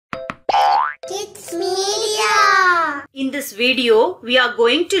Media. In this video, we are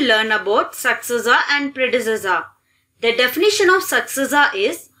going to learn about successor and predecessor. The definition of successor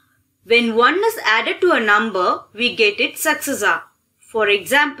is when one is added to a number, we get its successor. For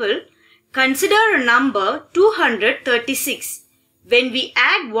example, consider a number 236. When we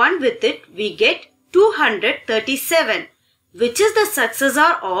add 1 with it, we get 237, which is the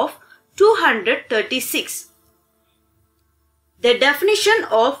successor of 236. The definition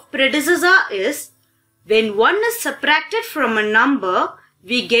of predecessor is when one is subtracted from a number,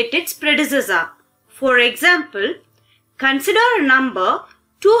 we get its predecessor. For example, consider a number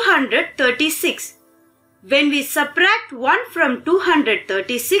 236. When we subtract 1 from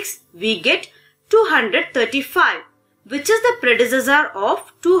 236, we get 235, which is the predecessor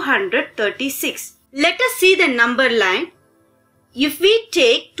of 236. Let us see the number line. If we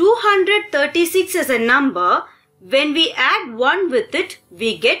take 236 as a number, when we add 1 with it,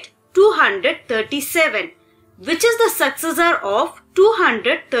 we get 237, which is the successor of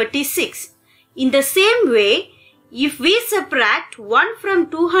 236. In the same way, if we subtract 1 from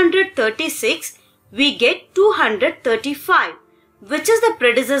 236, we get 235, which is the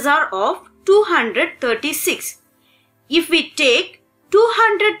predecessor of 236. If we take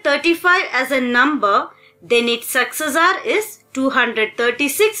 235 as a number, then its successor is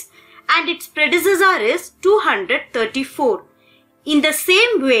 236 and its predecessor is 234. In the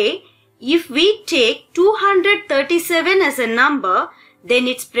same way, if we take 237 as a number, then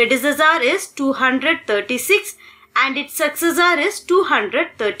its predecessor is 236 and its successor is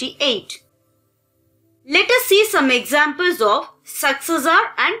 238. Let us see some examples of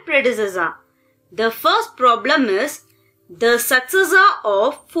successor and predecessor. The first problem is the successor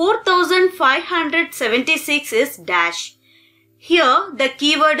of 4576 is dash. Here the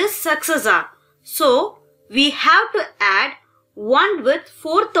keyword is successor. So we have to add 1 with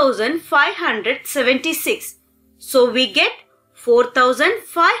 4576. So we get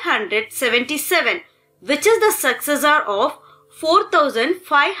 4577, which is the successor of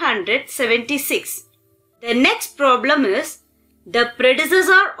 4576. The next problem is the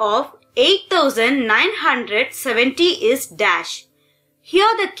predecessor of 8970 is dash.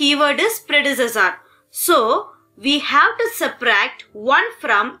 Here the keyword is predecessor. So we have to subtract 1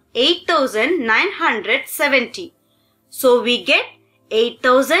 from 8970. So we get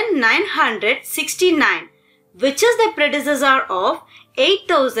 8969, which is the predecessor of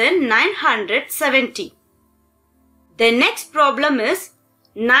 8970. The next problem is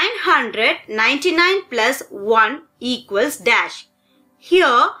 999 plus 1 equals dash.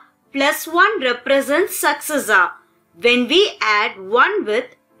 Here plus 1 represents successor. When we add 1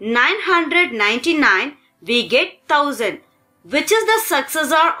 with 999, we get 1000, which is the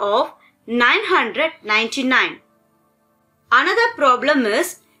successor of 999. Another problem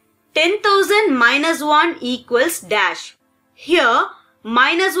is 10,000 minus 1 equals dash. Here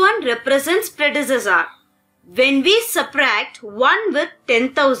minus 1 represents predecessor. When we subtract 1 with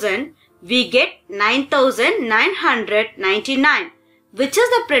 10,000, we get 9,999, which is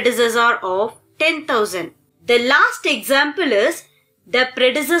the predecessor of 10,000. The last example is the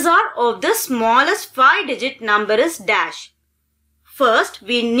predecessor of the smallest 5-digit number is dash. First,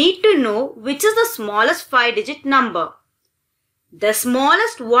 we need to know which is the smallest 5-digit number. The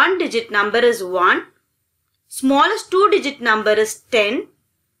smallest 1-digit number is 1. Smallest 2-digit number is 10.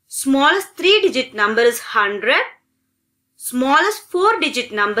 Smallest 3-digit number is 100. Smallest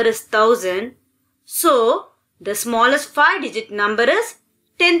 4-digit number is 1000. So, the smallest 5-digit number is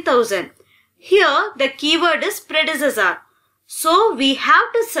 10,000. Here, the keyword is predecessor. So, we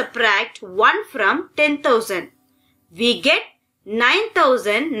have to subtract 1 from 10,000. We get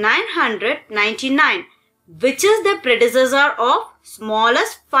 9,999, which is the predecessor of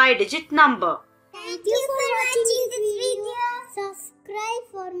smallest 5-digit number. Thank you for watching this video. Subscribe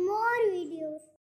for more videos.